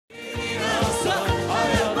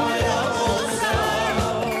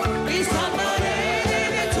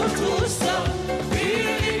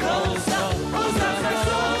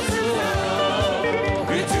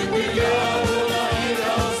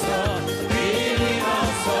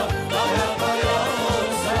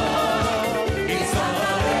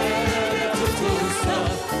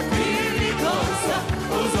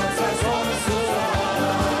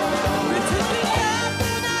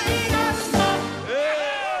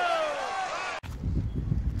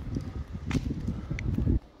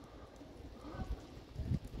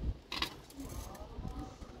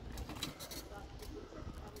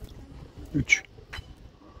3,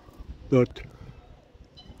 4.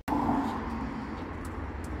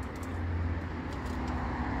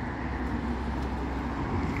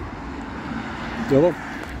 Devam.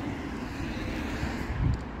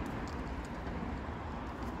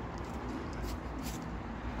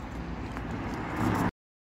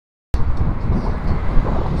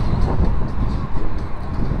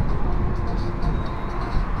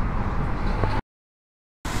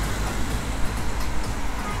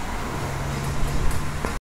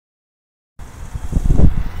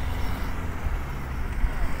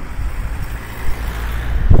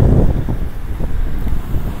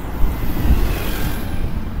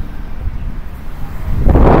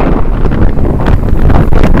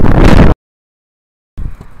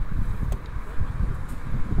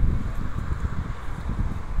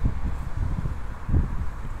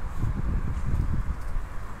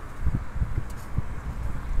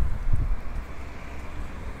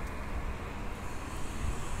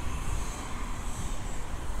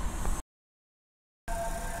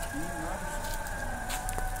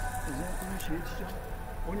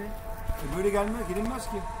 O ne? Böyle gelinmez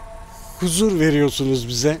ki. Huzur veriyorsunuz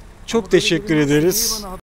bize. Çok teşekkür ederiz.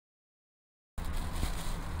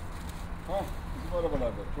 Ha, bizim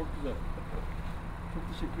arabalarda. Çok güzel. Çok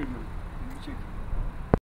teşekkür ediyorum. Çek.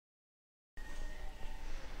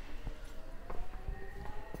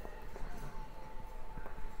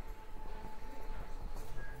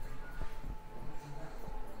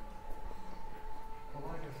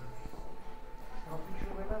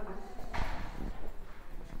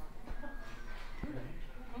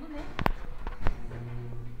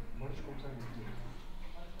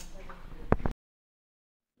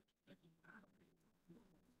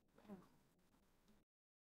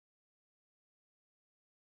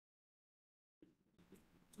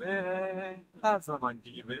 Ve her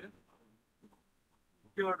zamanki gibi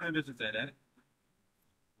gördüğünüz üzere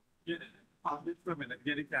yine anlatmamına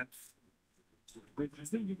gereken ve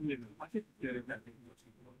sizin gibilerin paketlerinden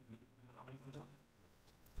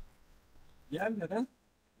yerlere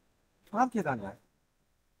fark edenler.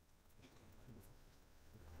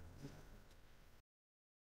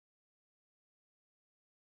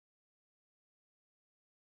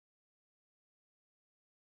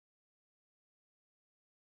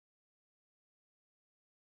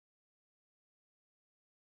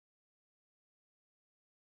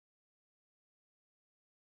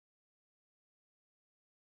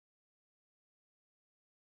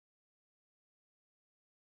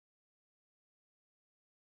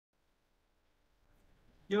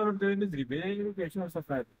 Gördüğünüz gibi geçen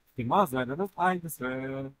sefer mağazalarınız aynısı.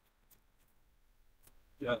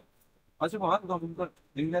 Ya acaba bunda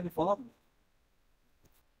engelli falan mı?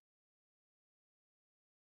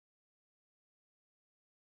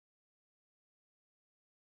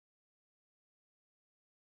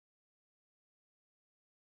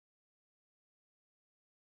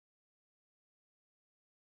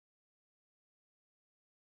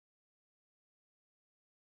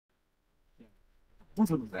 Bu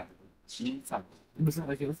durumda insan bizim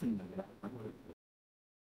acılısın.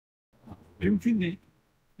 Mümkün değil.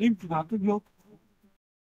 İmkanı yok.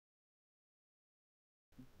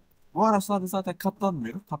 Bu araçlarda zaten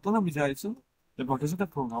katlanmıyor. Katlanamayacağı için bagajı da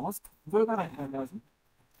kullanamaz. Böyle araçlar lazım.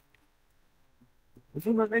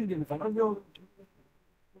 Bunların en geniş falan yol.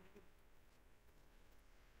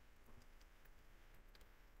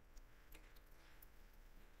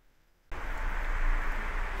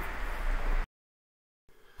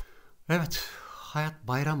 Evet, hayat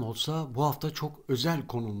bayram olsa bu hafta çok özel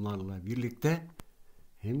konumlarla birlikte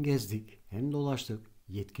hem gezdik hem dolaştık,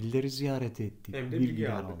 yetkilileri ziyaret ettik, Hem de bilgi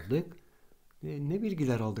bilgiler aldık. aldık. Ne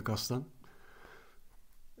bilgiler aldık aslan?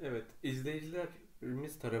 Evet,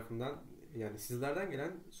 izleyicilerimiz tarafından yani sizlerden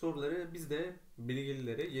gelen soruları biz de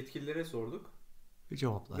bilgililere, yetkililere sorduk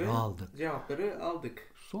Cevapları ve aldık. cevapları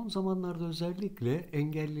aldık. Son zamanlarda özellikle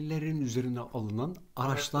engellilerin üzerine alınan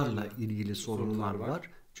araçlarla ilgili sorunlar sorunlar var.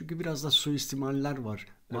 var. Çünkü biraz da suistimaller var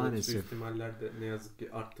Evet, maalesef. suistimaller de ne yazık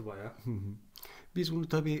ki arttı bayağı. Biz bunu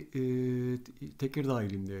tabii Tekirdağ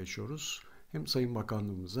ilinde yaşıyoruz. Hem Sayın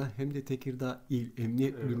Bakanlığımıza hem de Tekirdağ İl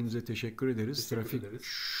Emniyet Evet. Müdürümüze teşekkür ederiz. Teşekkür Trafik ederiz.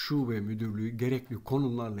 Şube Müdürlüğü gerekli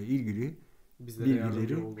konumlarla ilgili Bizlere yardımcı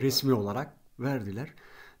bilgileri oldular. resmi olarak verdiler.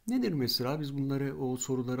 Nedir mesela? Biz bunları, o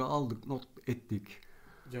soruları aldık, not ettik.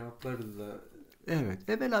 Cevapları da Evet.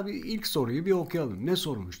 Evvela bir ilk soruyu bir okuyalım. Ne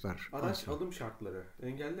sormuşlar? araç Aslı? alım şartları,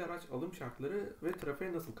 engelli araç alım şartları ve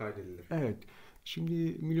trafiğe nasıl kaydedilir? Evet. Şimdi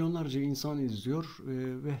milyonlarca insan izliyor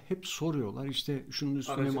ve hep soruyorlar. İşte şunun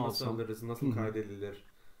üstüne mi Aracı nasıl alsam? alırız, nasıl kaydedilir,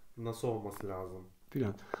 nasıl olması lazım?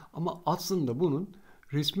 Filan. Ama aslında bunun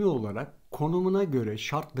resmi olarak konumuna göre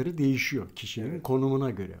şartları değişiyor kişinin Evet. konumuna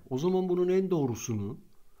göre. O zaman bunun en doğrusunu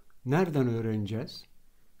nereden öğreneceğiz?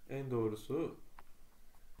 En doğrusu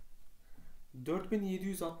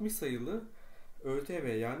 4760 sayılı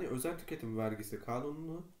ÖTV yani özel tüketim vergisi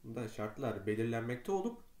kanununda şartlar belirlenmekte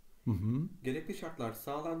olup Hı hı. gerekli şartlar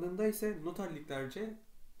sağlandığında ise noterliklerce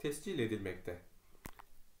tescil edilmekte.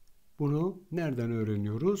 Bunu nereden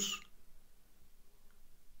öğreniyoruz?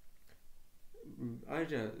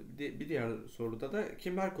 Ayrıca bir diğer soruda da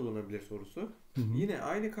kimler kullanabilir sorusu. Hı hı. Yine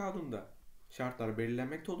aynı kanunda şartlar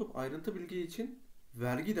belirlenmekte olup ayrıntı bilgi için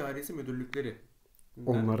vergi dairesi müdürlükleri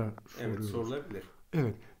Onlara evet soruyoruz. sorulabilir.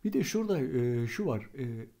 Evet. Bir de şurada şu var.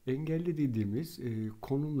 Engelli dediğimiz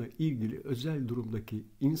konumla ilgili özel durumdaki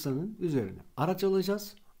insanın üzerine araç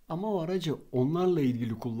alacağız. Ama o aracı onlarla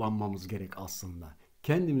ilgili kullanmamız gerek aslında.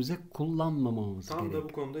 Kendimize kullanmamamız Tam da gerek.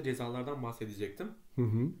 bu konuda cezalardan bahsedecektim. Hı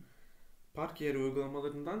hı. Park yeri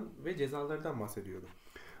uygulamalarından ve cezalardan bahsediyorum.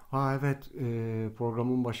 Ha evet,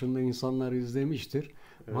 programın başında insanlar izlemiştir.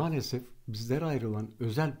 Evet. Maalesef bizlere ayrılan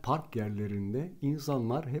özel park yerlerinde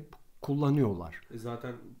insanlar hep kullanıyorlar.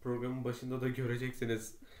 Zaten programın başında da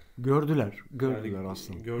göreceksiniz. Gördüler Yani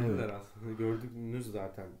aslında. gördüler Evet. aslında. Gördünüz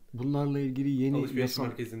zaten. Bunlarla ilgili yeni Alışveriş yasal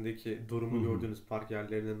merkezindeki durumu Hı hı. gördünüz. Park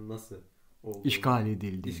yerlerinin nasıl olduğunu, işgal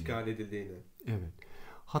edildiğini. işgal edildiğini. Evet.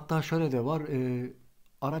 Hatta şöyle de var.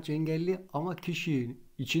 Araç engelli ama kişi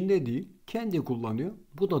içinde değil, kendi kullanıyor.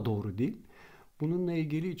 Bu da doğru değil. Bununla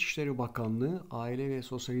ilgili İçişleri Bakanlığı, Aile ve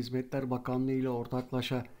Sosyal Hizmetler Bakanlığı ile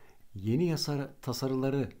ortaklaşa yeni yasa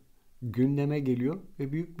tasarıları gündeme geliyor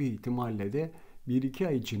ve büyük bir ihtimalle de 1-2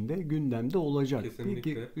 ay içinde gündemde olacak.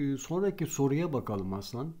 Kesinlikle. Peki sonraki soruya bakalım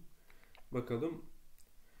Aslan. Bakalım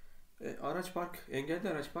engelli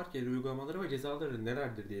araç park yeri uygulamaları ve cezaları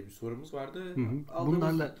nelerdir diye bir sorumuz vardı. Hı hı.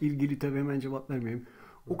 Bunlarla ilgili tabii hemen cevap vermeyeyim.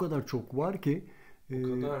 O kadar çok var ki O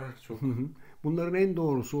kadar çok. hı hı. Bunların en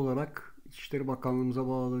doğrusu olarak İçişleri Bakanlığımıza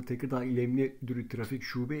bağlı Tekirdağ İl Emniyet Müdürlüğü Trafik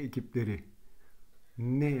Şube ekipleri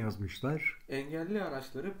ne yazmışlar? Engelli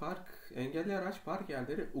araç park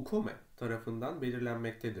yerleri UKOME tarafından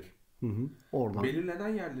belirlenmektedir. Hı hı. Oradan. Belirlenen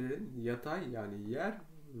yerlerin yatay yani yer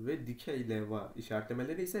ve dikey levha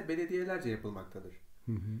işaretlemeleri ise belediyelerce yapılmaktadır.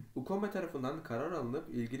 Hı hı. UKOME tarafından karar alınıp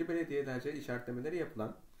ilgili belediyelerce işaretlemeleri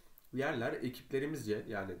yapılan yerler ekiplerimizce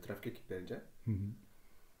yani trafik ekiplerince Hı hı.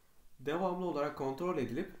 devamlı olarak kontrol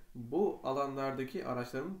edilip bu alanlardaki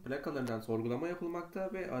araçların plakalarından sorgulama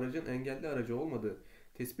yapılmakta ve aracın engelli aracı olmadığı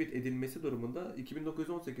tespit edilmesi durumunda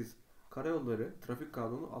 2918 Karayolları Trafik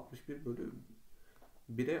Kanunu 61 bölü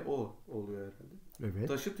 1'e o oluyor herhalde. Evet.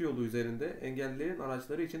 Taşıt yolu üzerinde engellilerin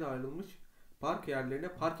araçları için ayrılmış park yerlerine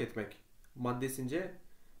park etmek maddesince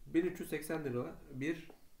 1380 lira bir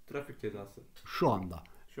trafik cezası Şu anda.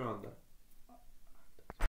 şu anda.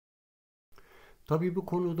 Tabii bu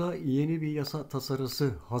konuda yeni bir yasa tasarısı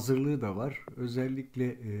hazırlığı da var.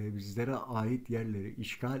 Özellikle bizlere ait yerleri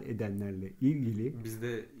işgal edenlerle ilgili Biz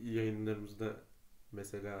de yayınlarımızda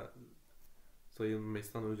mesela Sayın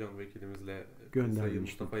Mestan Özcan vekilimizle Sayın göndermiştik.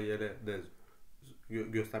 Mustafa Yer'e de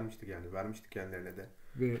göstermiştik yani vermiştik kendilerine de.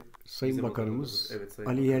 Ve Sayın Bizim Bakanımız adımız, evet, Sayın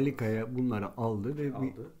Ali Bakanımız Yerlikaya bunları aldı ve bir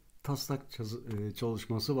aldı. taslak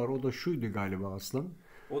çalışması var. O da şuydu galiba Aslan.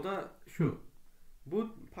 O da şu. Bu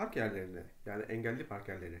park yerlerine yani engelli park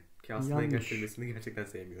yerleri ki aslında Yanlış. engel kelimesini gerçekten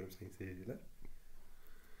sevmiyorum sayın seyirciler.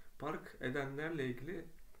 Park edenlerle ilgili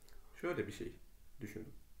şöyle bir şey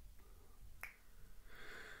düşündüm.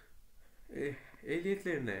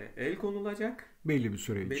 Ehliyetlerine el konulacak. Belli bir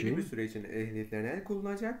süre Belli için. bir süre için ehliyetlerine el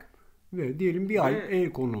konulacak. Ve diyelim bir ay Ve-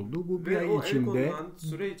 el konuldu. Bu bir Ve ay o el içinde konulan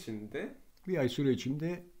süre içinde süre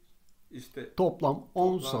içinde işte toplam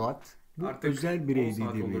 10 Toplam saat bu artık özel birey 10 saat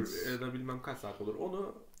olur dediğimiz ya da bilmem kaç saat olur.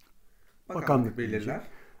 Onu Bakanlık bakanlık belirler.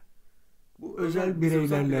 Bu özel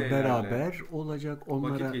bireylerle beraber olacak,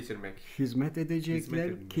 onlara vakit geçirmek. hizmet edecekler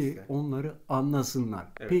Hizmet ki edilmesi. onları anlasınlar.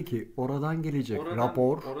 Evet. Peki oradan gelecek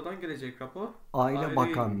rapor Oradan gelecek rapor Aile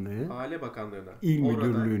Bakanlığı, Aile Bakanlığı'na, İl Oradan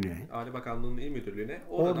Müdürlüğü'ne, Aile Bakanlığı'nın il müdürlüğüne,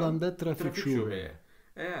 oradan da trafik şubeye.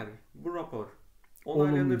 Eğer bu rapor Olumlu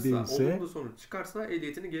onaylanırsa, değilse- olumlu sonuç çıkarsa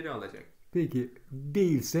ehliyetini geri alacak. Peki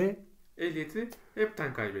değilse Ehliyeti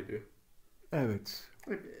hepten kaybediyor. evet,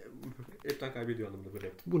 Hepten kaybediyor anlamında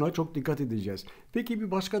böyle. buna çok dikkat edeceğiz. Peki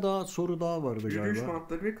bir başka soru daha vardı Yürüyüş galiba.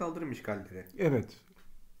 bantları ve kaldırım işgalleri. Evet.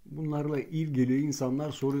 Bunlarla ilgili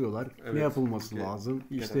insanlar soruyorlar. Evet. Ne yapılması Gelen- lazım?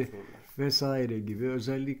 gelen İşte sorular. vesaire gibi.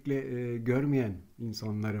 Özellikle görmeyen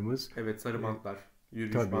insanlarımız. Evet, sarı bantlar.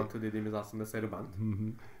 Yürüyüş Tabii. bantı dediğimiz aslında sarı bant.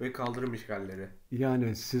 Ve kaldırım işgalleri.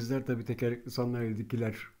 Yani sizler tabii tekerlekli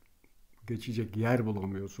sandalyedekiler Geçecek yer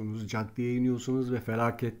bulamıyorsunuz. Caddeye iniyorsunuz ve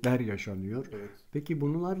felaketler yaşanıyor. Evet. Peki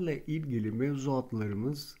bunlarla ilgili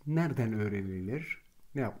mevzuatlarımız nereden öğrenilir?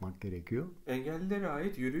 Ne yapmak gerekiyor? Engellilere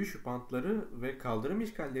ait yürüyüş bantları ve kaldırım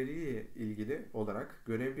işgalleriyle ilgili olarak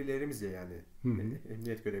görevlilerimizce yani Hı hı.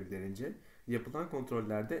 emniyet görevlilerince yapılan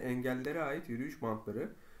kontrollerde engellilere ait yürüyüş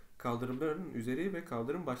bantları, kaldırımların üzeri ve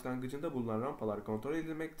kaldırım başlangıcında bulunan rampalar kontrol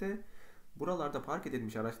edilmekte. Buralarda park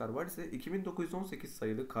edilmiş araçlar var ise 2918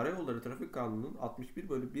 sayılı Karayolları Trafik Kanunu'nun 61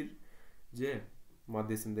 bölü 1 C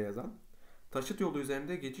maddesinde yazan taşıt yolu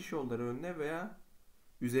üzerinde geçiş yolları önüne veya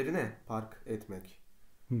üzerine park etmek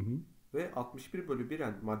Hı hı. ve 61 bölü 1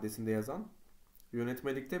 maddesinde yazan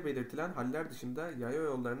yönetmelikte belirtilen haller dışında yaya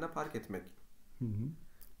yollarına park etmek. Hı hı.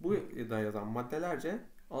 Bu da yazan maddelerce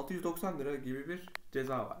 690 lira gibi bir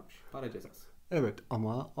ceza varmış. Para cezası. Evet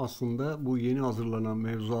ama aslında bu yeni hazırlanan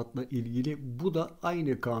mevzuatla ilgili bu da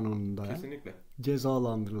aynı kanunda Kesinlikle.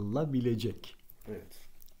 cezalandırılabilecek. Evet.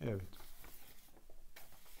 Evet.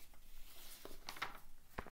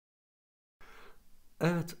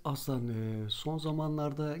 Evet Aslan, son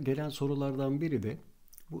zamanlarda gelen sorulardan biri de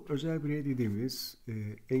bu özel birey dediğimiz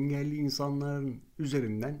engelli insanların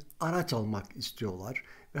üzerinden araç almak istiyorlar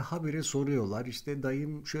ve habire soruyorlar. İşte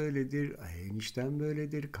dayım şöyledir, eniştem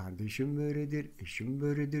böyledir, kardeşim böyledir, eşim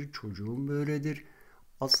böyledir, çocuğum böyledir.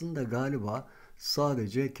 Aslında galiba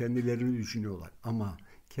sadece kendilerini düşünüyorlar ama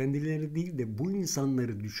kendileri değil de bu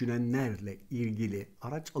insanları düşünenlerle ilgili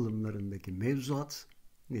araç alımlarındaki mevzuat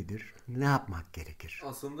nedir? Ne yapmak gerekir?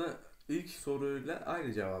 Aslında ilk soruyla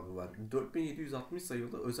aynı cevabı var. 4760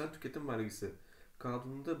 sayılı özel tüketim vergisi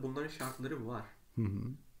kanununda bunların şartları var. Hı hı.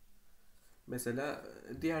 Mesela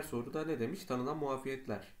diğer soruda ne demiş? Tanınan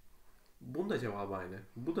muafiyetler. Bunun da cevabı aynı.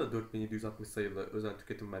 Bu da 4760 sayılı özel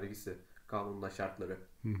tüketim vergisi kanununda şartları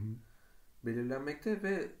Hı hı. belirlenmekte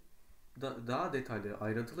ve daha detaylı,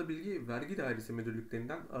 ayrıntılı bilgi vergi dairesi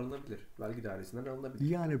müdürlüklerinden alınabilir. Vergi dairesinden alınabilir.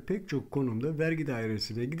 Yani pek çok konumda vergi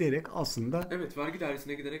dairesine giderek aslında Evet, vergi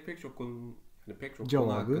dairesine giderek pek çok konu, yani pek çok konu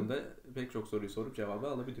cevabı. hakkında pek çok soruyu sorup cevabı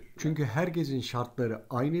alabilir. Çünkü herkesin şartları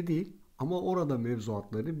aynı değil ama orada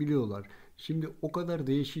mevzuatları biliyorlar. Şimdi o kadar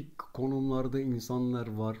değişik konumlarda insanlar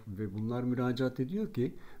var ve bunlar müracaat ediyor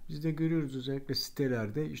ki biz de görüyoruz özellikle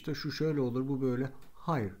sitelerde işte şu şöyle olur bu böyle.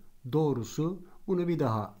 Hayır. Doğrusu bunu bir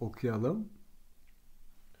daha okuyalım.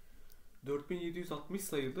 4760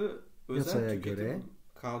 sayılı özel Yasaya göre. tüketim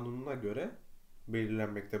kanununa göre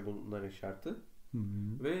belirlenmekte bunların şartı Hı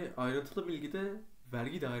hı. ve ayrıntılı bilgi de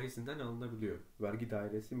vergi dairesinden alınabiliyor. Vergi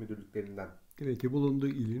dairesi müdürlüklerinden. Demek ki bulunduğu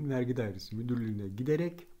ilin vergi dairesi müdürlüğüne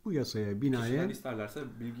giderek bu yasaya Kişiler binaen isterlerse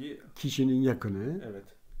bilgi, kişinin yakını evet,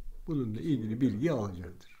 bununla kişinin ilgili yakını. bilgi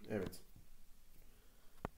alacaktır. Evet.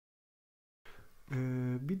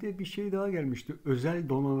 Bir de bir şey daha gelmişti. Özel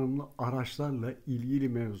donanımlı araçlarla ilgili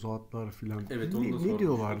mevzuatlar filan. Evet, onu da Ne sormuştum.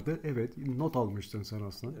 diyorlardı? Evet, not almıştın sen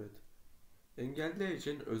aslında. Evet. Engelliler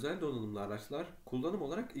için özel donanımlı araçlar kullanım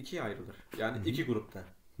olarak ikiye ayrılır. Yani Hı hı. iki grupta.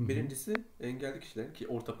 Hı hı. Birincisi engelli kişilerin ki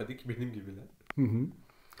ortopedik benim gibiler Hı hı.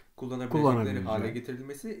 kullanabilecekleri hale Kullanabileceği.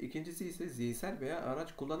 getirilmesi. İkincisi ise zihinsel veya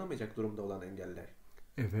araç kullanamayacak durumda olan engelliler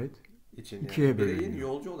Evet. için İkiye yani bireyin bölünüyor.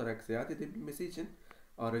 yolcu olarak seyahat edebilmesi için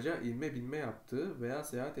araca inme binme yaptığı veya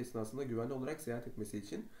seyahat esnasında güvenli olarak seyahat etmesi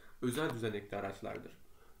için özel düzenekli araçlardır.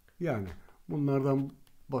 Yani bunlardan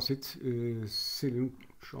basit senin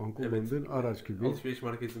şu an Evet, kullandığın araç gibi. alışveriş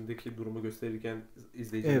merkezindeki durumu gösterirken Evet.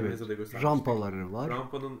 izleyicilerimize de göstermiştik. Rampaları var.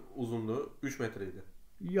 Rampanın uzunluğu 3 metreydi.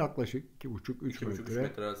 Yaklaşık 2,5-3 2,5-3 metre.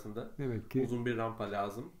 metre arasında Demek ki uzun bir rampa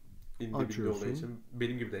lazım. İndibildiği olduğu açıyorsun. için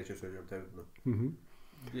benim gibi de için söylüyorum tabii bunu. Hı hı.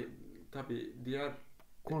 Tabii diğer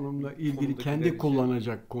Konumla ilgili konumdakiler kendi için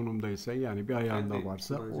kullanacak konumdaysa yani bir ayağında kendi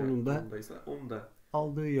varsa kullanacak onun da konumdaysa onu da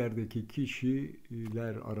aldığı yerdeki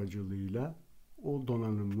kişiler aracılığıyla o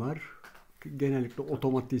donanımlar genellikle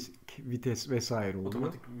otomatik vites vesaire oluyor.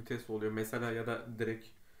 otomatik vites oluyor. Mesela ya da direkt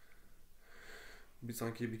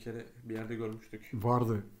sanki bir kere bir yerde görmüştük.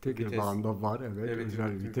 Vardı. Vites. Tekirdağ'da var evet, Evet,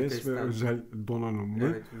 özel vites ve vitesten. özel donanımlı.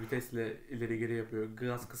 Evet, vitesle ileri geri yapıyor.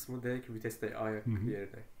 Gaz kısmı direkt viteste ayak Hı hı.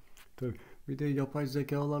 yerde. Tabii. Bir de yapay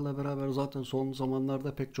zekalarla beraber zaten son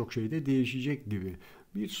zamanlarda pek çok şey de değişecek gibi.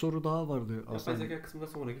 Bir soru daha vardı Yapay aslında. zeka kısmında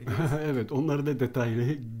sonra geliyoruz. Evet, onları da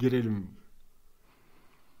detaylı girelim.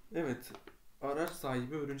 Evet, araç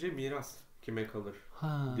sahibi ölünce miras kime kalır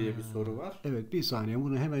Ha, diye bir soru var. evet bir saniye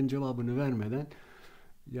bunu hemen cevabını vermeden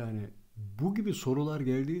yani bu gibi sorular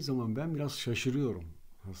geldiği zaman ben biraz şaşırıyorum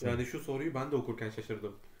Hasan. Yani şu soruyu ben de okurken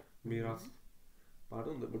şaşırdım. Miras.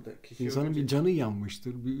 Pardon da burada kişi İnsanın ölünce bir canı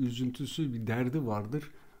yanmıştır, bir üzüntüsü, bir derdi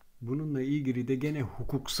vardır. Bununla ilgili de gene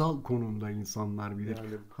hukuksal konumda insanlar bilir.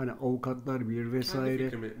 Yani Hani avukatlar bilir kendi vesaire.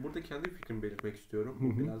 fikrimi, burada kendi fikrimi belirtmek istiyorum. Hı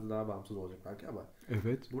Bu hı. biraz daha bağımsız olacak belki ama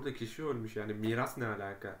Evet. burada kişi ölmüş, yani miras ne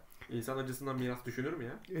alaka? İnsan acısından miras düşünür mü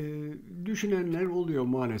ya? Düşünenler oluyor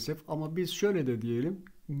maalesef ama biz şöyle de diyelim.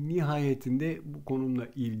 Nihayetinde bu konuyla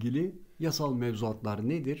ilgili yasal mevzuatlar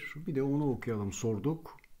nedir? Bir de onu okuyalım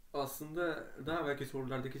sorduk. Aslında daha belki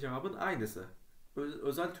sorulardaki cevabın aynısı.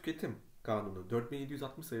 Özel tüketim kanunu.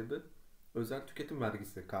 4760 sayılı özel tüketim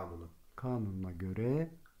vergisi kanunu. Kanuna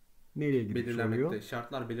göre nereye gidip soruyor? Belirlenmekte,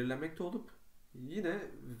 şartlar belirlenmekte olup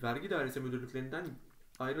yine vergi dairesi müdürlüklerinden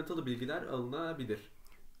ayrıntılı bilgiler alınabilir.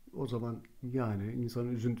 O zaman yani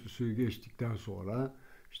insanın üzüntüsü geçtikten sonra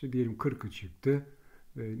işte diyelim 40'ı çıktı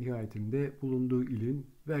ve nihayetinde bulunduğu ilin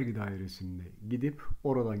vergi dairesine gidip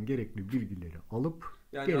oradan gerekli bilgileri alıp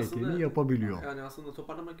Yani gerekeni aslında yapabiliyor. yani aslında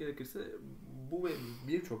toparlamak gerekirse bu ve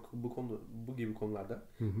birçok bu gibi konularda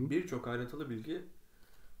Hı hı. birçok ayrıntılı bilgi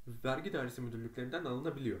vergi dairesi müdürlüklerinden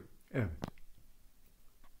alınabiliyor. Evet.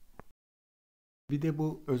 Bir de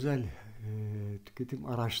bu özel tüketim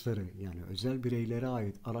araçları yani özel bireylere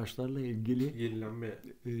ait araçlarla ilgili Yenilenme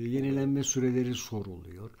oluyor. yenilenme süreleri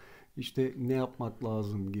soruluyor. İşte ne yapmak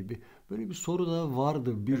lazım gibi. Böyle bir soru da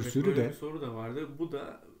vardı bir Evet, sürü böyle bir de. soru da vardı. Bu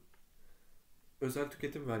da özel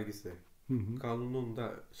tüketim vergisi Hı hı.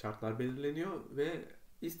 kanununda şartlar belirleniyor ve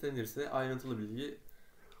istenirse ayrıntılı bilgi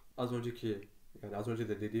az önce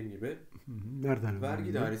de dediğim gibi Hı hı. Nereden vergi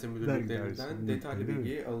öğreniliyor? dairesi Vergi dairesi müdürlüklerinden detaylı müdürlükleri, evet.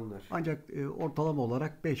 bilgi alınır. Ancak ortalama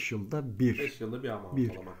olarak 5 yılda bir. 5 yılda bir ama Bir.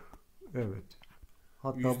 ortalama. Evet.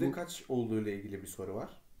 Hatta Yüzde bu kaç olduğu ile ilgili bir soru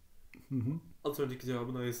var. hı hı. Az önceki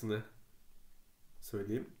cevabın aynısını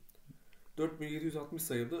söyleyeyim. 4760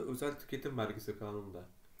 sayılı özel tüketim vergisi kanununda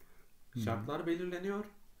Hı hı. şartlar belirleniyor.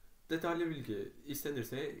 Detaylı bilgi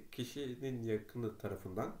istenirse kişinin yakını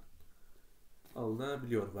tarafından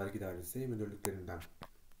alınabiliyor vergi dairesi müdürlüklerinden.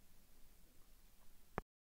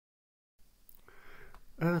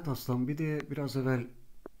 Evet aslan bir de biraz evvel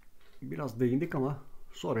biraz değindik ama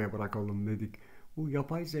sonraya bırakalım dedik. Bu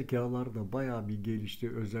yapay zekalar da bayağı bir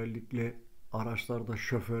gelişti. Özellikle araçlarda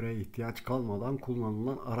şoföre ihtiyaç kalmadan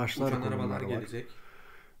kullanılan araçlar Uçan arabalar konuları var. gelecek.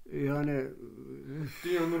 Yani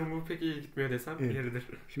Dünya durumu pek iyi gitmiyor desem evet. yeridir.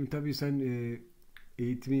 Şimdi tabii sen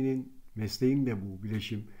eğitiminin, mesleğin de bu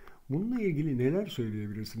bileşim. Bununla ilgili neler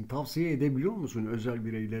söyleyebilirsin? Tavsiye edebiliyor musun özel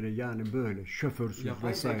bireylere yani böyle şoförsüz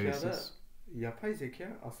Yapay zekada vesairesiz? yapay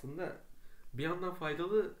zeka aslında bir yandan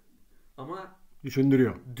faydalı ama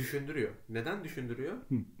Düşündürüyor. düşündürüyor. Neden düşündürüyor?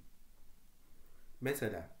 Hı.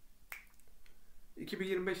 Mesela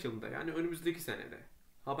 2025 yılında yani önümüzdeki senede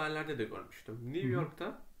haberlerde de görmüştüm. Hı New hı.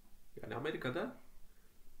 York'ta yani Amerika'da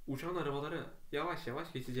uçan arabalara yavaş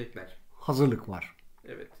yavaş geçecekler. Hazırlık var.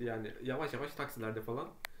 Evet yani yavaş yavaş taksilerde falan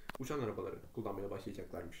uçan arabaları kullanmaya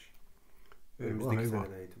başlayacaklarmış. Eyvah Önümüzdeki eyvah.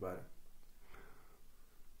 seneden itibaren.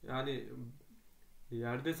 Yani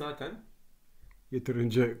yerde zaten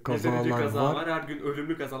Yeterince yeterince kazalar kaza var. var. Her gün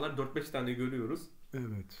ölümlü kazalar 4-5 tane görüyoruz.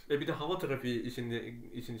 Evet. Bir de hava trafiği işin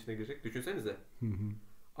içine girecek. Düşünsenize. Hı hı.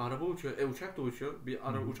 Araba uçuyor, uçak da uçuyor.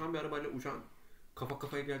 Hı hı. Uçan bir arabayla uçan kafa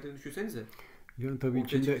kafaya geldiğini düşünsenize. Yani tabii Ortaya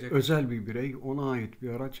içinde çıkacak. özel bir birey, ona ait bir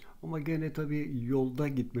araç ama gene tabii yolda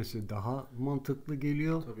gitmesi daha mantıklı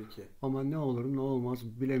geliyor. Tabii ki. Ama ne olur ne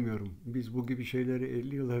olmaz bilemiyorum. Biz bu gibi şeyleri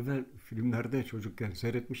 50 yıl evvel filmlerde çocukken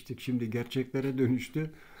seyretmiştik. Şimdi gerçeklere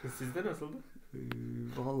dönüştü. Sizde nasıldı? Ee,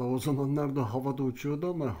 Vallahi o zamanlarda havada uçuyordu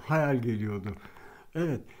ama hayal geliyordu.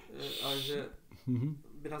 Evet. Ayrıca Hı hı.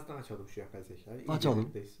 biraz daha açalım şu yapay zekayı. İyice Açalım.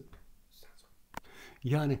 netleşsin. Sen sor.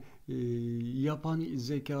 Yani yapan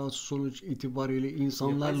zeka sonuç itibariyle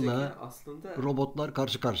Yapay zeka insanlarla aslında robotlar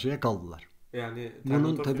karşı karşıya kaldılar. yani Bunun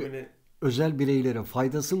Terminator tabii filmini özel bireylere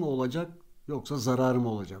faydası mı olacak yoksa zararı mı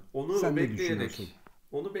olacak? onu Sen ne düşünüyorsun? bekleyerek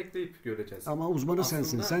onu bekleyip göreceğiz. Ama uzmanı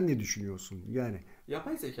sensin. Aslında Sen ne düşünüyorsun? Yani.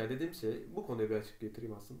 yapay zeka dediğim şey bu konuya bir açık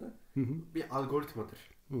getireyim aslında. Hı hı. Bir algoritmadır.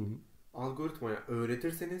 Hı hı. Algoritmaya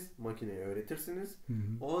öğretirseniz, makineye öğretirsiniz. Hı hı.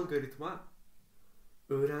 O algoritma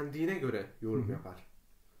öğrendiğine göre Hı yorum hı. yapar.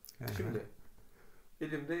 Aha. Şimdi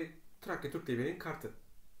elimde Trakya Türk TV'nin kartı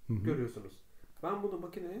Hı hı. görüyorsunuz. Ben bunu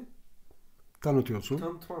makineye Tanıtıyorsun.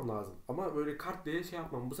 tanıtmam lazım. Ama böyle kart diye şey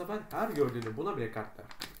yapmam. Bu sefer her gördüğünü buna bile kart der.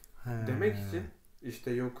 He. Demek için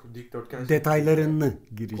işte yok dikdörtgen şeklinde Detaylarını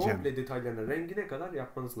gireceğim. komple detaylarına, rengine kadar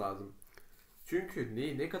yapmanız lazım. Çünkü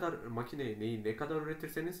makineye neyi ne kadar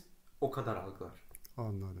öğretirseniz o kadar algılar.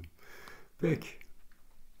 Anladım. Ve Peki.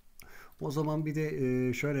 O zaman bir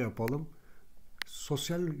de şöyle yapalım.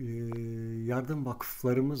 Sosyal yardım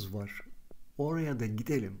vakıflarımız var. Oraya da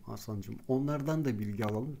gidelim Hasan'cığım. Onlardan da bilgi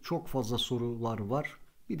alalım. Çok fazla sorular var.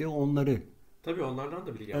 Bir de onları. tabii onlardan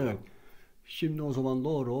da bilgi Evet. alalım. Şimdi o zaman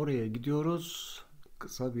doğru oraya gidiyoruz.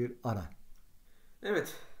 Kısa bir ara.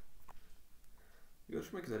 Evet.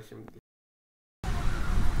 Görüşmek üzere şimdi.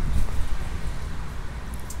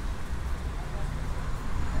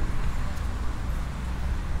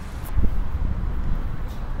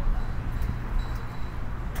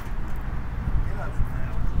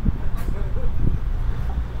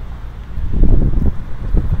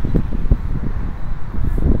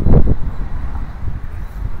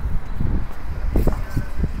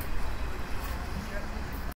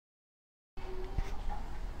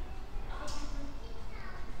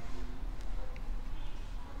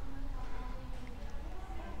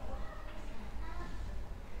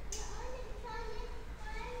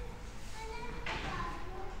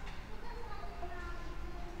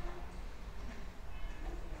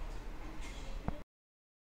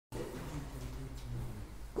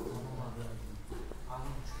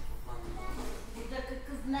 Buradaki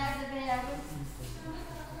kız nerede be yavrum?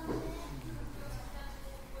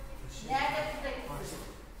 Nerede buradaki kız?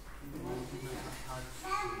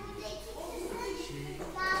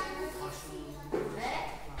 Ne?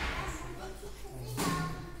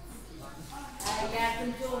 Ha,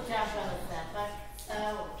 yardımcı olacağım bana sen. Bak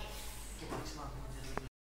sağ ol.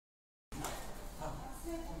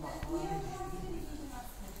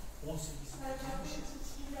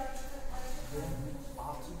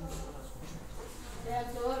 Ben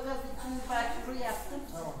doğalgaz için başvuru yaptım.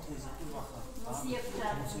 Tamam teyze dur bakalım. Nasıl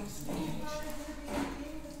yapacağım? 18 neymiş?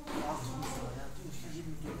 600 lira ya. Diyor ki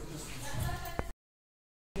 24 lira.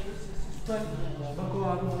 Bak o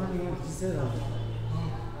abi ona göre gitse herhalde.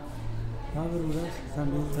 Ne haber Uras? Sen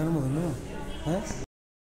beni tanımadın değil mi? He?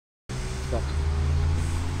 Bak.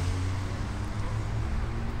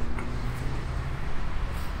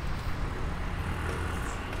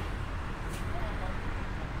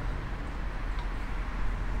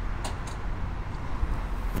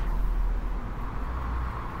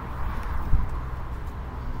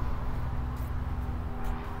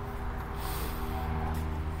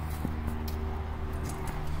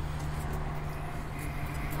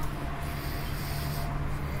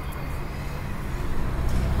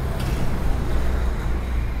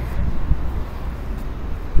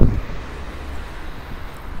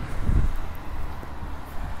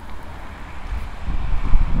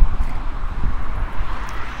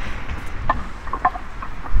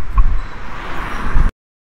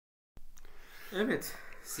 Evet.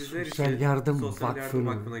 Sizler Sosyal için Yardım Sosyal Yardım Vakfı'nın-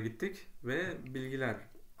 Vakfı'na gittik ve bilgiler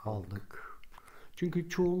Aldık. Çünkü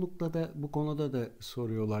çoğunlukla da bu konuda da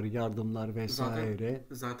soruyorlar yardımlar vesaire.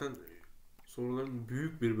 zaten soruların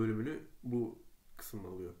büyük bir bölümünü bu kısımda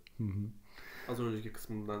oluyor. Hı hı. Az önceki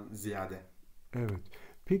kısmından ziyade. Evet.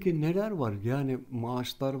 Peki neler var? Yani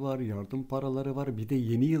maaşlar var, yardım paraları var. Bir de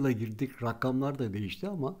yeni yıla girdik. Rakamlar da değişti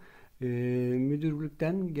ama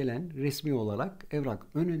müdürlükten gelen resmi olarak evrak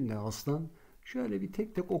önünde aslan. Şöyle bir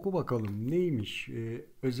tek tek oku bakalım. Neymiş?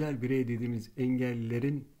 Özel birey dediğimiz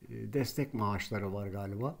engellilerin destek maaşları var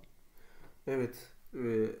galiba. Evet.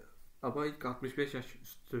 Ama ilk 65 yaş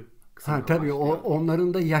üstü Ha kısmına tabii başlıyor.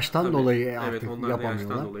 onların da yaştan Tabii, dolayı evet, artık onlar da yaştan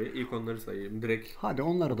yapamıyorlar. dolayı. İlk onları sayayım. Direkt Hadi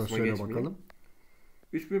onları da kısma söyle geçmeyeyim. bakalım.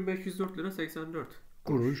 3504 lira 84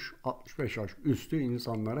 Kuruş 65 yaş üstü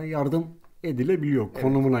insanlara yardım edilebiliyor Evet.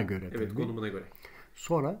 konumuna göre Evet, tabii. konumuna göre.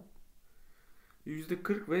 Sonra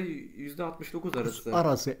 %40 ve %69 arası.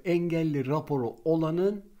 arası engelli raporu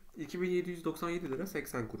olanın 2797 lira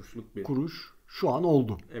 80 kuruşluk bir. kuruş şu an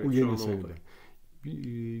oldu. Evet, Bu şu yeni an oldu. senede.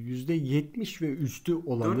 %70 ve üstü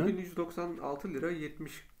olanı 4196 lira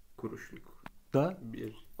 70 kuruşluk da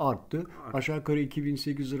bir. arttı. Aşağı yukarı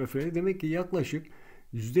 2800 lira falan. Demek ki yaklaşık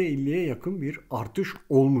 %50'ye yakın bir artış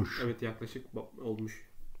olmuş. Evet, yaklaşık olmuş.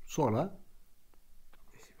 Sonra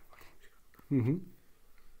hı hı.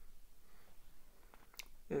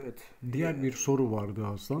 Evet. Diğer bir soru vardı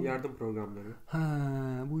Aslan. Yardım programları.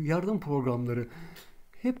 Ha, bu yardım programları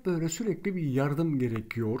hep böyle sürekli bir yardım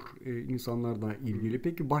gerekiyor insanlarla ilgili.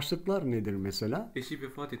 Peki başlıklar nedir mesela? Eşi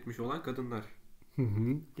vefat etmiş olan kadınlar. Hı hı,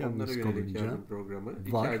 Onlara yalnız yönelik kalınca. yardım programı.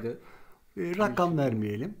 2 var. ayda Rakam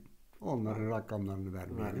vermeyelim. Onların rakamlarını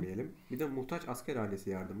vermeyelim. vermeyelim. Bir de muhtaç asker ailesi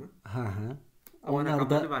yardımı. Hı hı. Ama Onlar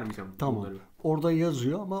rakamlarını da vermeyeceğim. tamam. bunları. Orada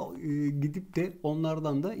yazıyor ama gidip de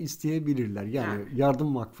onlardan da isteyebilirler. Yani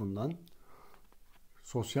Yardım Vakfı'ndan,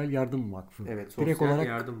 Sosyal Yardım Vakfı. Evet, Direkt sosyal olarak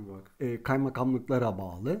yardım bak. kaymakamlıklara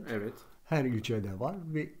bağlı. Evet. Her ilçede var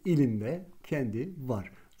ve ilinde kendi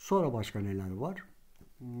var. Sonra başka neler var?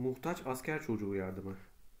 Muhtaç asker çocuğu yardımı.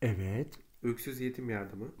 Evet. Öksüz yetim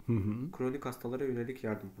yardımı. Hı hı. Kronik hastalara yönelik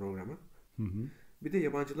yardım programı. Hı hı. Bir de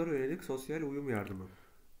yabancılara yönelik sosyal uyum yardımı.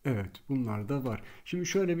 Evet, bunlar da var. Şimdi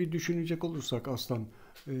şöyle bir düşünecek olursak Aslan,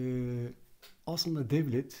 aslında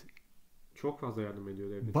devlet Çok fazla yardım ediyor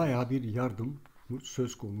devlet. bayağı bir yardım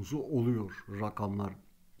söz konusu oluyor rakamlar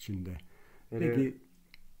içinde. Hele Peki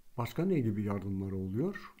başka ne gibi yardımlar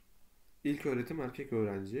oluyor? ilk öğretim erkek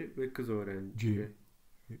öğrenci ve kız öğrenci.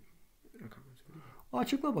 Rakamları söyleyeyim.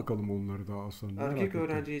 Açıkla bakalım onları da aslında merak Erkek ettim.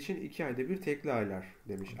 öğrenci için 2 ayda bir tekli aylar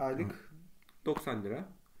demiş. Aylık 90 lira.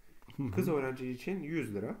 Kız öğrenci için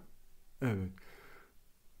 100 lira. Evet.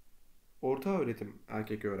 Orta öğretim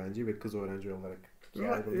erkek öğrenci ve kız öğrenci olarak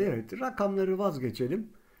ikiye ayrılıyor. Evet, rakamları vazgeçelim.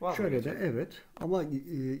 Şöyle de Vazgeçelim. evet ama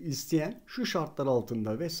isteyen şu şartlar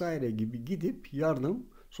altında vesaire gibi gidip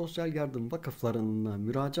sosyal yardım vakıflarına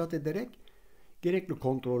müracaat ederek gerekli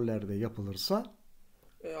kontroller de yapılırsa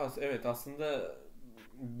Evet, aslında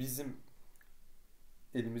bizim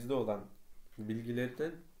elimizde olan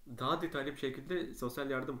bilgilerden daha detaylı bir şekilde sosyal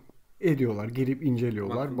yardım ediyorlar, girip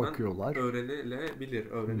inceliyorlar, vakfından bakıyorlar.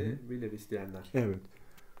 öğrenebilir isteyenler. Evet.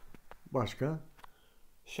 Başka?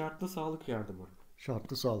 Şartlı sağlık yardımı.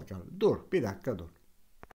 Şartlı sağlık yardımı. Dur, bir dakika dur.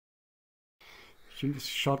 Şimdi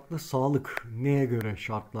şartlı sağlık neye göre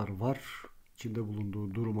şartlar var? İçinde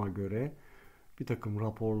bulunduğu duruma göre bir takım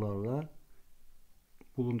raporlarla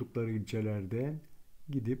bulundukları ilçelerden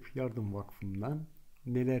gidip yardım vakfından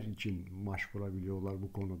neler için başvurabiliyorlar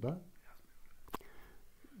bu konuda?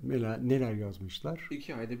 Neler yazmışlar?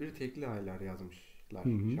 2 ayda bir tekli aylar yazmışlar. Hı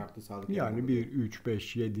hı. Şartlı sağlık Yani yardımı 1, diye. 3,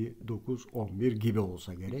 5, 7, 9, 11 gibi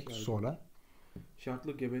olsa gerek. 2 ayda. Sonra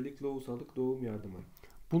Şartlı gebelik, lohusalık, doğum yardımı.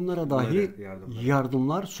 bunlara dahi Yardımlar.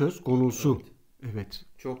 yardımlar söz konusu. Evet. Evet.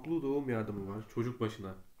 Çoklu doğum yardımı var. Çocuk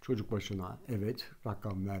başına. Çocuk başına evet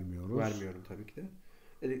rakam vermiyoruz. Vermiyorum tabii ki de.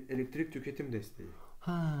 Elektrik tüketim desteği.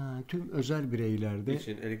 Tüm özel bireylerde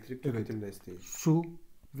için elektrik evet, tüketim desteği. su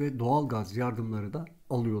ve doğalgaz yardımları da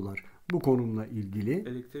alıyorlar. Bu konumla ilgili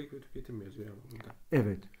Elektrik ve tüketim yazıyor ama burada.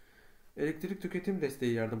 evet. Elektrik tüketim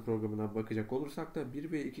desteği yardım programına bakacak olursak da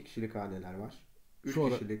 1 ve 2 kişilik haneler var. 3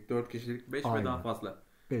 Sonra- kişilik, 4 kişilik, 5 ve Aynen. daha fazla.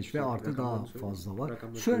 5 ve Söyle, artı daha rakamlarını söyle. fazla var.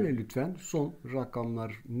 Rakamları Söyle söyle. lütfen son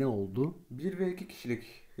rakamlar ne oldu? 1 ve 2 kişilik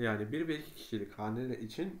yani 1 ve 2 kişilik haneler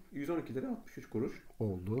için 112 lira 63 kuruş.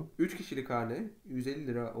 Oldu. 3 kişilik hane 150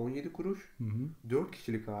 lira 17 kuruş. Hı hı. 4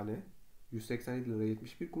 kişilik hane 187 lira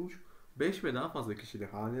 71 kuruş. 5 ve daha fazla kişili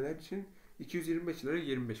haneler için 225 lira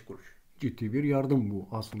 25 kuruş. Ciddi bir yardım bu.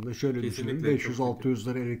 Aslında şöyle Kesinlikle düşünün. çok 500-600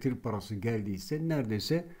 lira elektrik parası geldiyse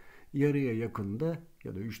neredeyse yarıya yakında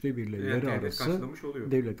ya da üçte birle Evet, yarı devlet arası karşılamış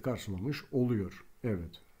oluyor. devlet karşılamış oluyor.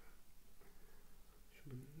 Evet.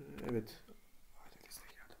 Evet.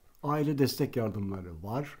 Aile destek yardımları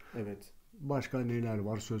var. Evet. Başka neler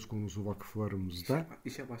var söz konusu vakıflarımızda?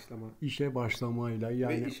 İşe başlama İşe başlamayla ve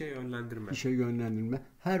yani işe yönlendirme. işe yönlendirme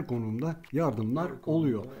her konumda yardımlar Her konuda.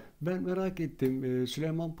 oluyor. Ben merak ettim.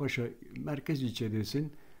 Süleymanpaşa merkez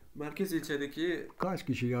ilçedesin. Merkez ilçedeki Kaç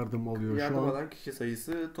kişi yardım alıyor yardım şu an? alan kişi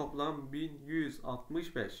sayısı toplam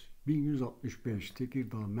 1165. 1165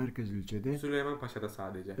 Tekirdağ merkez ilçede. Süleymanpaşa'da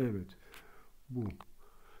sadece. Evet. Bu.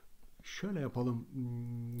 Şöyle yapalım.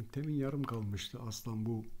 Temin yarım kalmıştı aslan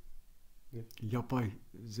bu Ne? yapay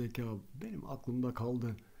zeka benim aklımda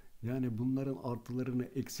kaldı. Yani bunların artılarını,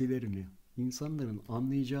 eksilerini insanların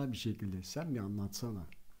anlayacağı bir şekilde sen bir anlatsana.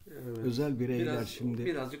 Evet. Özel bireyler şimdi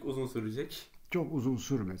Birazcık uzun sürecek. çok uzun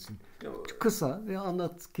sürmesin. Ya, Kısa ve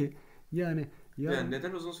anlat ki yani yani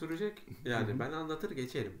neden uzun sürecek? Yani ben anlatır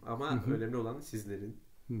geçerim ama önemli olan sizlerin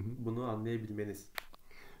bunu anlayabilmeniz.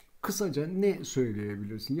 kısaca ne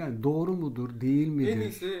söyleyebilirsin? Yani doğru mudur, değil midir? En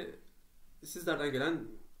iyisi sizlerden gelen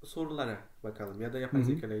sorulara bakalım ya da yapay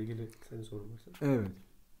zeka ile ilgili senin sorun varsa. Evet.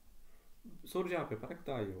 Soru cevap yaparak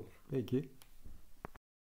daha iyi olur. Peki.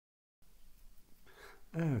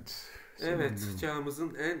 Evet. Evet, Selam.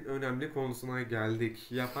 çağımızın en önemli konusuna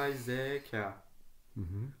geldik. Yapay zeka. Hı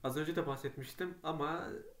hı. Az önce de bahsetmiştim ama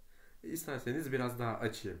isterseniz biraz daha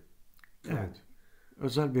açayım. Evet.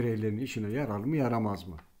 Özel bireylerin işine yarar mı, yaramaz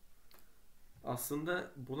mı?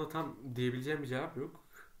 Aslında buna tam diyebileceğim bir cevap yok.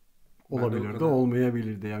 Ben de o Olabilir de kadar-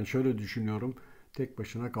 olmayabilir de. Yani şöyle düşünüyorum. Tek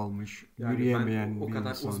başına kalmış, Yani yürüyemeyen ben o bir kadar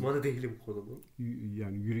insan, uzmanı değilim konunun.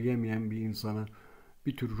 yani yürüyemeyen bir insana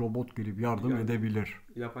bir tür robot gelip yardım Yani- edebilir.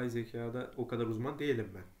 Yapay zekada o kadar uzman değilim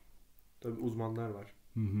ben. Tabii uzmanlar var,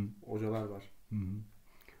 Hı hı, hocalar var. hı hı.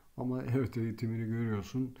 Ama evet eğitimini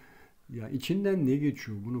görüyorsun. Ya içinden ne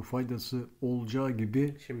geçiyor? Bunun faydası olacağı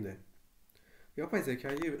gibi. Şimdi yapay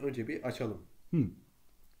zekayı önce bir açalım. Hı,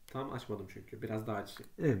 Tam açmadım çünkü. Biraz daha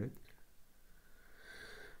açayım. evet.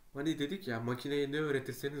 Hani dedik ya makineye ne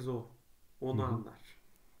öğretirseniz onu anlar.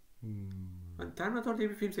 Hani Terminator diye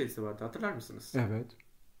bir film serisi vardı. Hatırlar mısınız? Evet.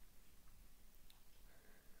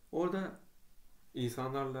 Orada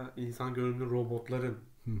insanlarla insan görünümlü robotların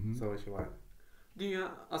Hı hı. savaşı vardı.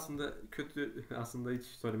 Dünya aslında kötü, aslında hiç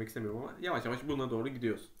söylemek istemiyorum ama yavaş yavaş buna doğru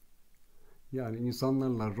gidiyoruz. Yani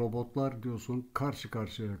insanlarla robotlar diyorsun karşı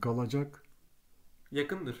karşıya kalacak,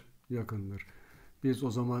 Yakındır. yakındır. Biz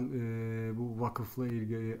o zaman bu vakıfla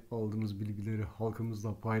ilgili aldığımız bilgileri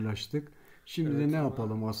halkımızla paylaştık. Şimdi de Evet ne ama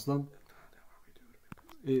yapalım aslan? devam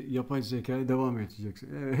ediyorum. Yapay zekaya devam edeceksin.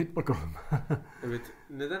 Evet bakalım. Evet,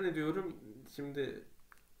 neden ediyorum? Şimdi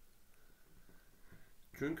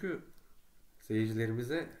çünkü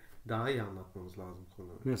seyircilerimize daha iyi anlatmamız lazım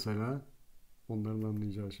konuyu. Mesela onların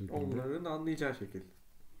anlayacağı şekilde Onların anlayacağı şekil.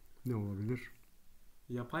 ne olabilir?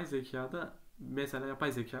 Yapay zekada mesela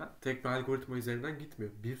yapay zeka tek bir algoritma üzerinden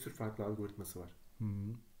gitmiyor. Bir sürü farklı algoritması var. Hı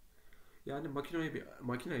hı. Yani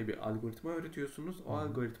makineye bir algoritma öğretiyorsunuz. O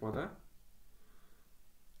algoritmada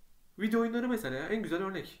video oyunları mesela en güzel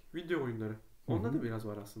örnek. Video oyunları. Onda da biraz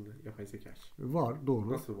var aslında yapay zeka için. Var,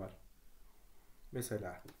 doğru. Nasıl var?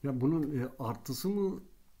 Mesela Ya bunun artısı mı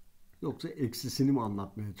yoksa eksisini mi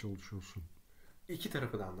anlatmaya çalışıyorsun? iki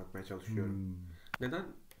tarafı da anlatmaya çalışıyorum. Hmm, Neden?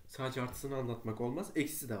 Sadece artısını anlatmak olmaz.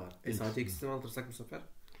 Eksisi de var. Sadece Eksi. eksisini anlatırsak bu sefer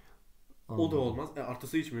o da Anladım. olmaz.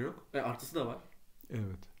 Artısı hiç mi yok? Artısı da var.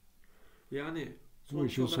 Evet. Yani Bu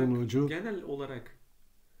sonuç işin olarak sonucu genel olarak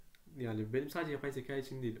yani benim sadece yapay zeka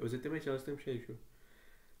için değil. Özetlemeye çalıştığım şey şu.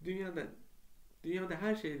 Dünyada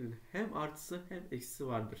her şeyin hem artısı hem eksisi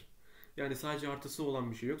vardır. Yani sadece artısı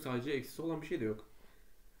olan bir şey yok. Sadece eksisi olan bir şey de yok.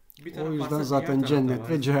 Bir o taraf yüzden varsa diğer zaten taraf da cennet var.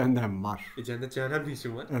 ve cehennem var. Cennet cehennem ne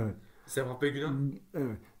işin var? Evet. Sevap ve günah.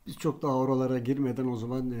 Evet. Biz çok daha oralara girmeden o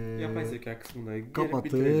zaman Yapay zeka kısmına gelip kapatıp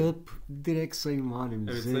bitirelim. direkt sayın Evet,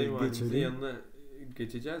 valimize Sayın Valimizin geçelim. yanına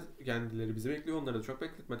geçeceğiz. Kendileri bizi bekliyor. Onları da çok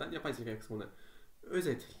bekletmeden yapay zeka kısmını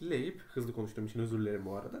özetleyip, hızlı konuştuğum için özür dilerim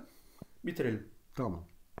bu arada, bitirelim. Tamam.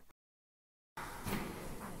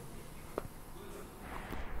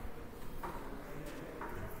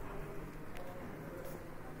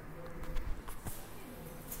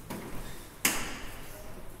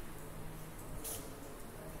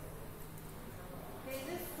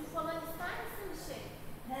 Teyze su falan ister misin bir şey?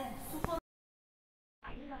 He, su falan.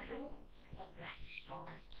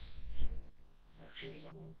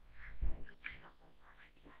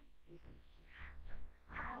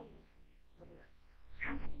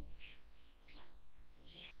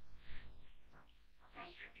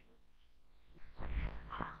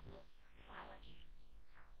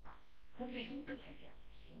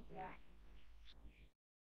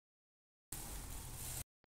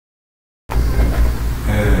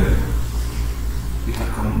 Bir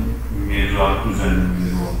takım mevzuat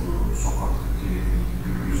düzenlemeleri olduğu, sokaktaki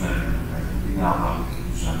düzenlemeler, binalardaki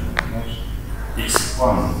düzenlemeler eksik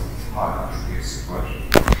var mı? Hala çok eksik var.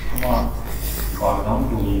 Ama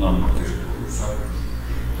bardağın dolundan bakacak olursak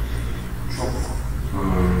çok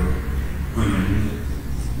önemli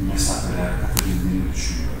mesafeler kat edildiğini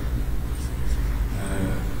düşünüyorum.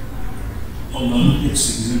 Onların hepsi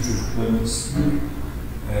bizim çocuklarımız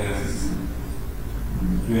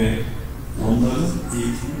ve onların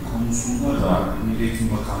eğitimi konusunda da Milli Eğitim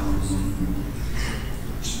Bakanlığımızın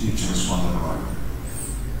ciddi çalışmaları var.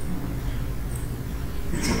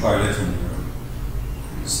 Birçok aile tanıyorum.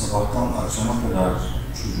 Sabahtan akşama kadar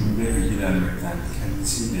çocuğuyla ilgilenmekten,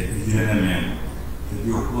 kendisiyle ilgilenemeyen ve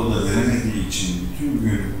bir okula da veremediği için bütün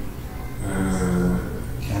gün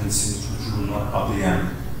kendisini çocuğuna adayan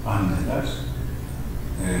anneler,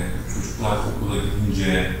 çocuklar okula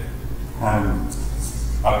gidince hem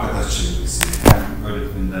arkadaş çevresi, hem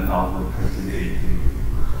öğretmeninden aldığı kaliteli eğitim,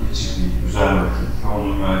 geçirdiği güzel vakit ve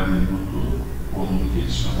onun verdiği mutluluk, olumlu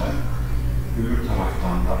gelişmeler, öbür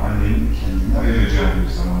taraftan da annenin kendine ayıracağı bir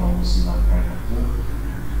zaman olmasından kaynaklı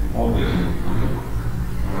oradaki mutluluk,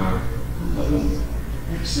 bunların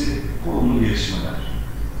hepsi olumlu gelişmeler.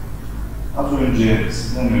 Az önce,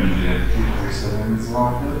 sizden önce bir gösterimiz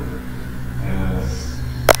vardı.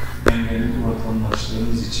 Engelli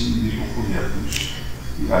vatandaşlarımız için bir okul yapmış.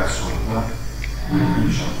 Bir ay sonra da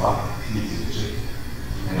inşallah bitirecek.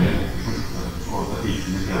 Çocuklarımız orada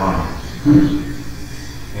eğitimine devam edecek.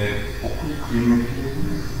 Okul kıymetli,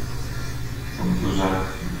 çok özel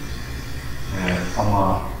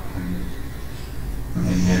ama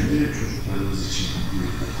engelli çocuklarımız için bir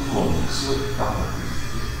okul olması daha da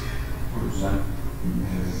kıymetli. O yüzden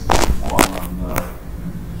o anlamda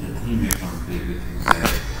yatırım yapan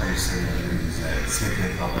devletimize, kayıtlarımıza,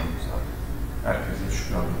 SGK'larımıza herkese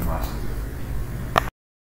şükranlarımı arz ediyorum.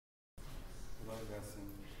 Kolay gelsin.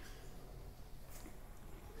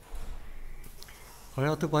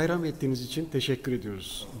 Hayatı bayram ettiğiniz için teşekkür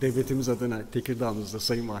ediyoruz. Devletimiz adına Tekirdağ'ımızda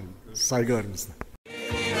Sayın Valim. Saygılarımızla.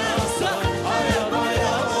 Hayat